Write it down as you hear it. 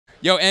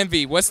Yo,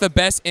 Envy, what's the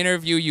best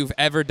interview you've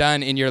ever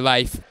done in your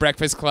life,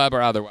 Breakfast Club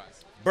or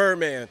otherwise?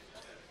 Birdman,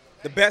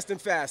 the best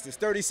and fastest,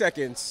 30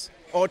 seconds.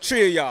 All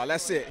three of y'all,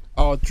 that's it.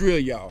 All three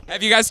of y'all.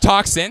 Have you guys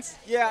talked since?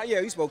 Yeah,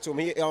 he spoke to him.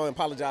 He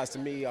apologized to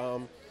me.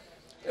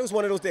 It was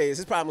one of those days.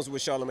 His problems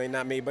with Charlamagne,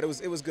 not me, but it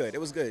was good.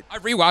 It was good. I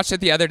rewatched it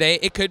the other day.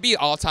 It could be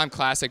all-time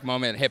classic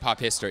moment in hip-hop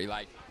history.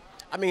 Like,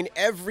 I mean,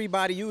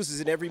 everybody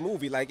uses it in every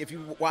movie. Like, if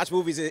you watch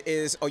movies, it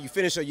is, you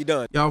finish or you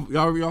done.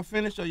 Y'all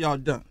finished or y'all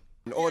done?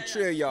 All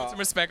three of y'all. Put some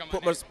respect on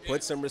my name.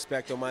 Put some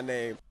respect on my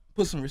name.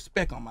 Put some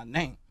respect on my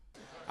name.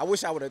 I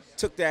wish I would have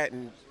took that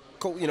and,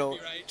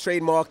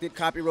 trademarked it,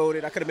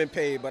 copyrighted it. I could have been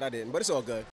paid, but I didn't. But it's all good.